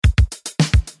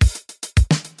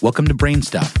Welcome to Brain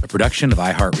Stuff, a production of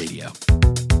iHeartRadio.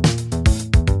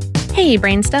 Hey,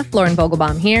 Brain Stuff, Lauren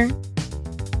Vogelbaum here.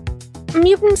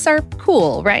 Mutants are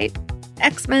cool, right?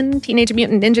 X-Men, Teenage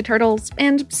Mutant Ninja Turtles,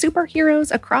 and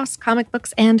superheroes across comic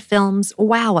books and films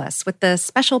wow us with the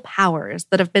special powers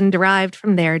that have been derived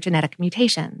from their genetic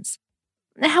mutations.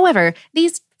 However,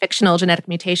 these fictional genetic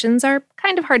mutations are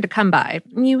kind of hard to come by.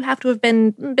 You have to have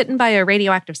been bitten by a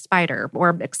radioactive spider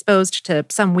or exposed to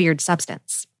some weird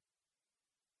substance.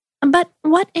 But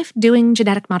what if doing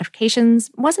genetic modifications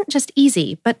wasn't just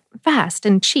easy, but fast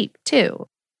and cheap, too?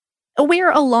 We're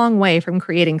a long way from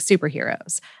creating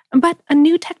superheroes, but a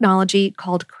new technology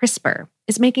called CRISPR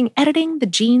is making editing the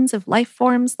genes of life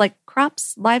forms like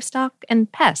crops, livestock,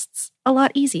 and pests a lot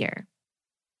easier.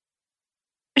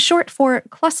 Short for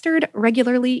clustered,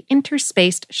 regularly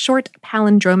interspaced short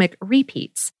palindromic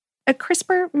repeats, a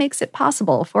CRISPR makes it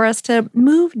possible for us to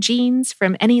move genes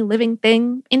from any living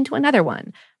thing into another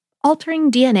one, altering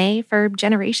DNA for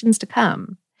generations to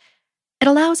come. It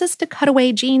allows us to cut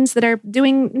away genes that are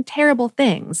doing terrible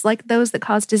things, like those that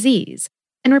cause disease,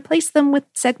 and replace them with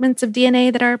segments of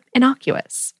DNA that are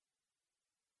innocuous.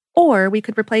 Or we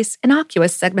could replace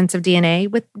innocuous segments of DNA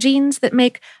with genes that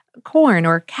make corn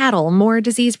or cattle more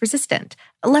disease-resistant,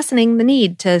 lessening the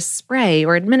need to spray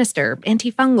or administer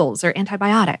antifungals or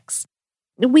antibiotics.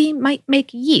 We might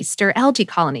make yeast or algae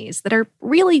colonies that are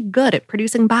really good at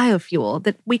producing biofuel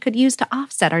that we could use to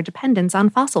offset our dependence on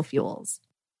fossil fuels.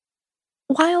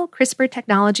 While CRISPR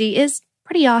technology is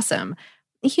pretty awesome,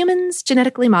 humans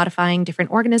genetically modifying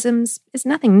different organisms is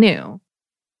nothing new.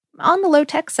 On the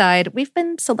low-tech side, we've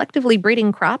been selectively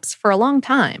breeding crops for a long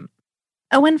time.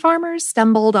 When farmers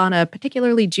stumbled on a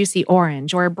particularly juicy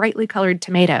orange or brightly colored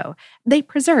tomato, they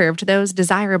preserved those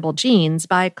desirable genes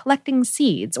by collecting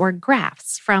seeds or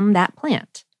grafts from that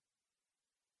plant.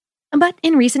 But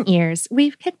in recent years,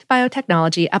 we've kicked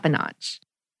biotechnology up a notch.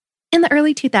 In the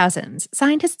early 2000s,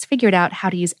 scientists figured out how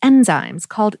to use enzymes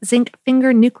called zinc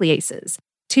finger nucleases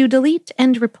to delete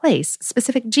and replace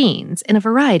specific genes in a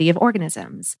variety of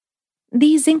organisms.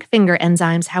 These zinc finger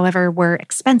enzymes, however, were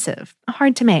expensive,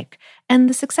 hard to make, and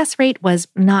the success rate was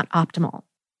not optimal.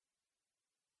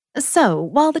 So,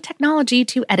 while the technology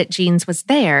to edit genes was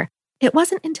there, it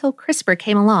wasn't until CRISPR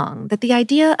came along that the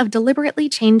idea of deliberately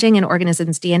changing an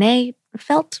organism's DNA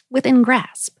felt within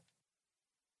grasp.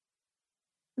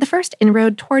 The first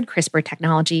inroad toward CRISPR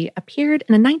technology appeared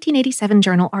in a 1987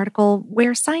 journal article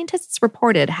where scientists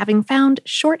reported having found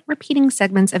short repeating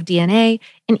segments of DNA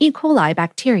in E. coli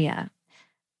bacteria.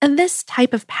 This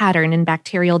type of pattern in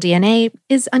bacterial DNA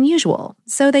is unusual,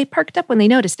 so they perked up when they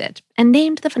noticed it and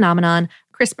named the phenomenon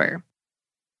CRISPR.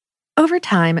 Over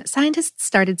time, scientists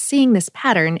started seeing this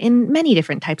pattern in many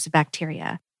different types of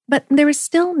bacteria, but there was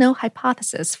still no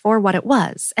hypothesis for what it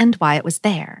was and why it was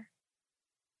there.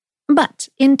 But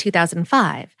in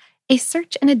 2005, a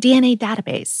search in a DNA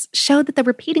database showed that the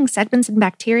repeating segments in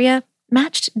bacteria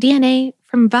matched DNA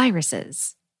from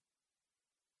viruses.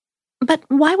 But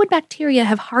why would bacteria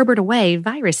have harbored away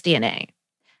virus DNA?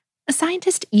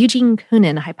 Scientist Eugene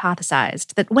Koonin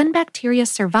hypothesized that when bacteria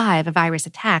survive a virus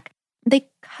attack, they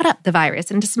cut up the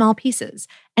virus into small pieces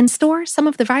and store some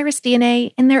of the virus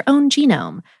DNA in their own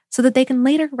genome so that they can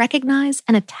later recognize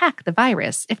and attack the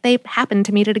virus if they happen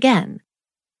to meet it again.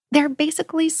 They're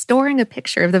basically storing a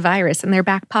picture of the virus in their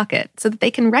back pocket so that they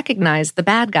can recognize the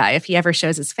bad guy if he ever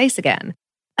shows his face again.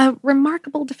 A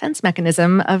remarkable defense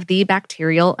mechanism of the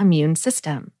bacterial immune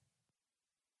system.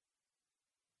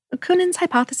 Koonin's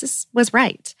hypothesis was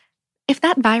right. If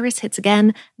that virus hits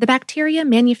again, the bacteria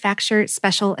manufacture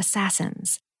special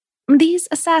assassins. These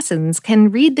assassins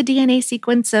can read the DNA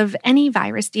sequence of any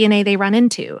virus DNA they run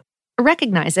into,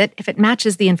 recognize it if it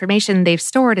matches the information they've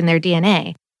stored in their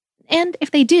DNA, and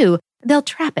if they do, they'll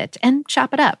trap it and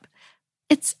chop it up.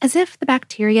 It's as if the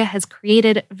bacteria has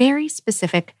created very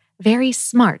specific, very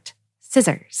smart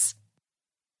scissors.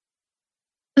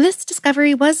 This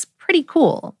discovery was pretty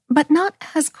cool, but not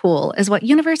as cool as what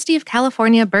University of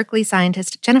California, Berkeley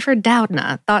scientist Jennifer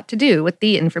Doudna thought to do with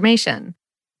the information.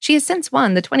 She has since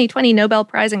won the 2020 Nobel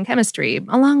Prize in Chemistry,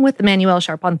 along with Emmanuelle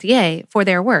Charpentier, for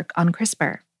their work on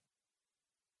CRISPR.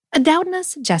 Doudna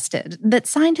suggested that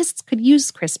scientists could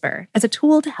use CRISPR as a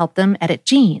tool to help them edit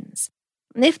genes.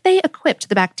 If they equipped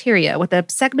the bacteria with a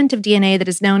segment of DNA that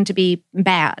is known to be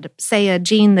bad, say a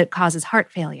gene that causes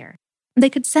heart failure, they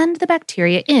could send the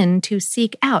bacteria in to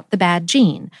seek out the bad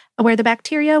gene, where the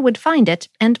bacteria would find it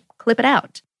and clip it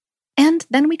out. And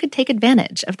then we could take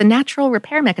advantage of the natural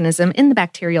repair mechanism in the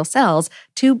bacterial cells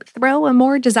to throw a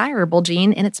more desirable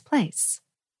gene in its place.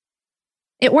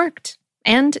 It worked,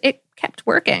 and it kept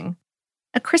working.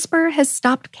 CRISPR has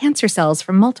stopped cancer cells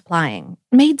from multiplying,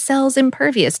 made cells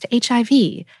impervious to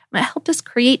HIV, helped us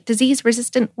create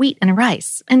disease-resistant wheat and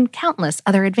rice, and countless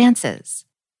other advances.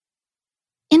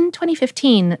 In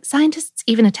 2015, scientists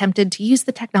even attempted to use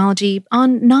the technology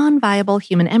on non-viable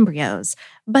human embryos,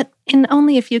 but in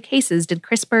only a few cases did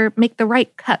CRISPR make the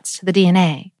right cuts to the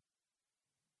DNA.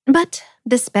 But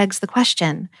this begs the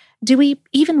question, do we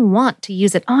even want to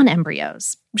use it on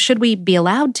embryos? Should we be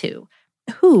allowed to?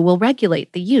 Who will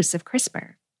regulate the use of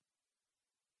CRISPR?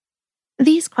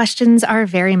 These questions are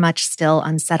very much still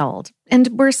unsettled, and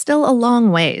we're still a long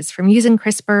ways from using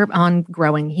CRISPR on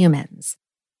growing humans.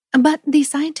 But the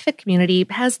scientific community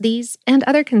has these and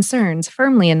other concerns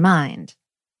firmly in mind.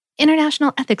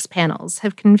 International ethics panels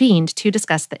have convened to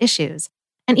discuss the issues,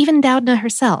 and even Doudna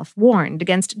herself warned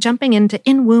against jumping into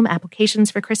in-womb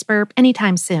applications for CRISPR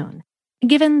anytime soon,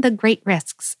 given the great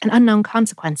risks and unknown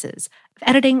consequences of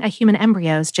editing a human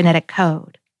embryo's genetic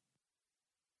code.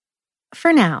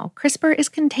 For now, CRISPR is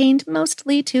contained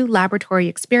mostly to laboratory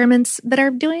experiments that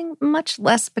are doing much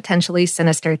less potentially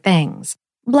sinister things,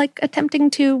 like attempting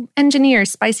to engineer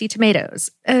spicy tomatoes,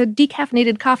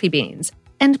 decaffeinated coffee beans,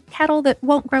 and cattle that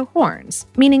won't grow horns,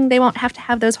 meaning they won't have to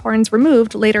have those horns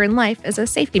removed later in life as a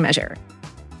safety measure.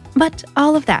 But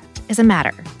all of that is a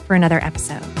matter for another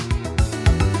episode.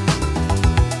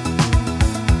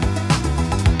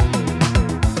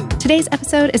 Today's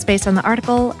episode is based on the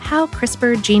article How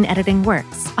CRISPR Gene Editing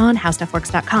Works on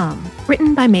HowStuffWorks.com,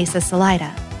 written by Mesa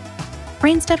Salida.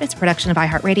 Brainstuff is a production of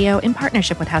iHeartRadio in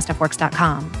partnership with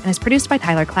HowStuffWorks.com and is produced by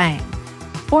Tyler Klang.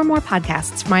 For more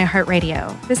podcasts from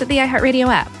iHeartRadio, visit the iHeartRadio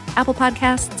app, Apple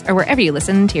Podcasts, or wherever you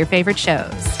listen to your favorite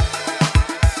shows.